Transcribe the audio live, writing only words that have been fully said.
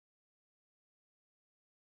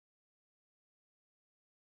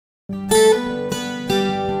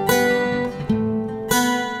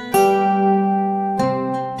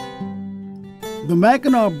The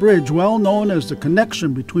Mackinac Bridge, well known as the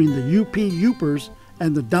connection between the UP Upers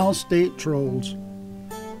and the downstate Trolls.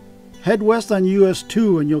 Head west on US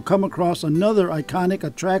 2 and you'll come across another iconic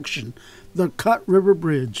attraction, the Cut River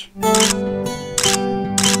Bridge.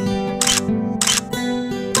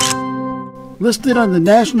 Listed on the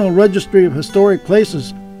National Registry of Historic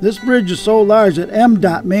Places, this bridge is so large that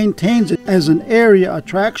MDOT maintains it as an area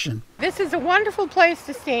attraction. This is a wonderful place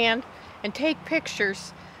to stand and take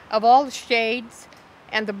pictures of all the shades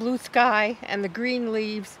and the blue sky and the green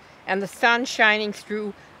leaves and the sun shining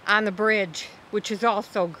through on the bridge, which is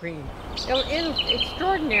also green. It is an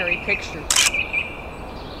extraordinary picture.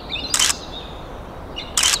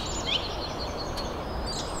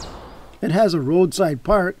 It has a roadside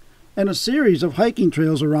park and a series of hiking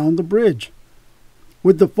trails around the bridge.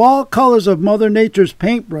 With the fall colors of Mother Nature's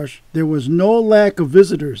paintbrush, there was no lack of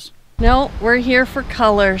visitors. No, we're here for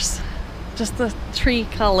colors. Just the tree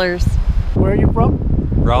colors. Where are you from?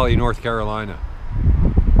 Raleigh, North Carolina.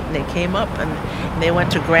 They came up and they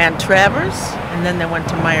went to Grand Traverse, and then they went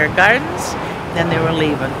to Meyer Gardens, then they were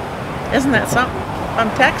leaving. Isn't that something? From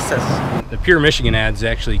Texas. The Pure Michigan ads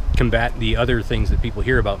actually combat the other things that people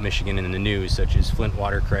hear about Michigan in the news, such as Flint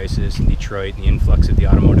water crisis in Detroit and the influx of the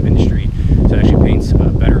automotive industry. So it actually paints a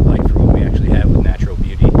better light for what we actually have with natural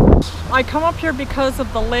beauty. I come up here because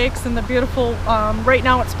of the lakes and the beautiful, right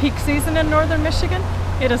now it's peak season in northern Michigan.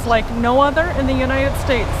 It is like no other in the United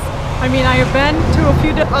States. I mean, I have been to a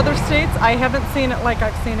few other states. I haven't seen it like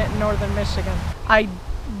I've seen it in northern Michigan. I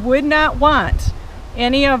would not want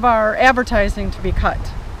any of our advertising to be cut.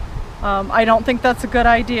 I don't think that's a good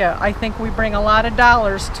idea. I think we bring a lot of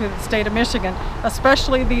dollars to the state of Michigan,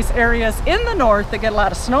 especially these areas in the north that get a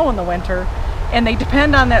lot of snow in the winter, and they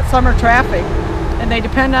depend on that summer traffic, and they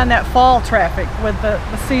depend on that fall traffic with the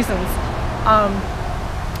seasons.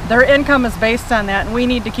 Their income is based on that, and we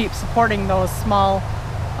need to keep supporting those small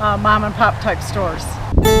mom and pop type stores.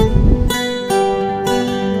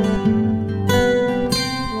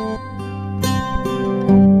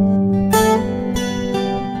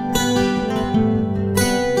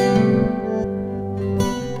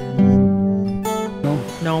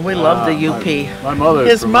 No, we love the UP.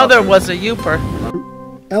 His mother was a Uper.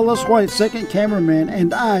 Ellis White, second cameraman,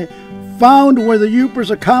 and I found where the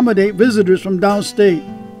Upers accommodate visitors from downstate.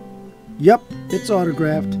 Yep, it's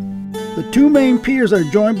autographed. The two main piers are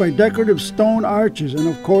joined by decorative stone arches and,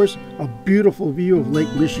 of course, a beautiful view of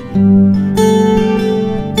Lake Michigan.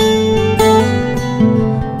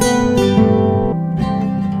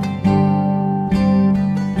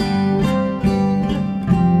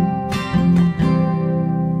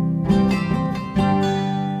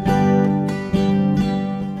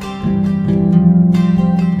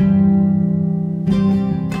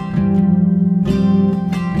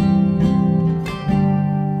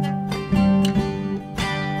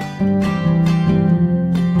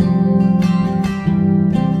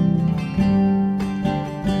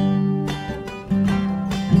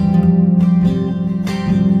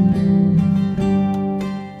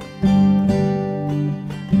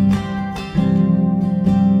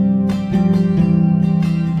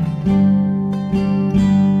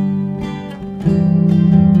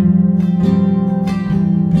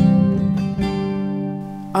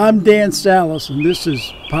 I'm Dan Salas, and this is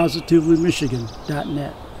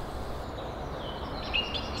positivelymichigan.net.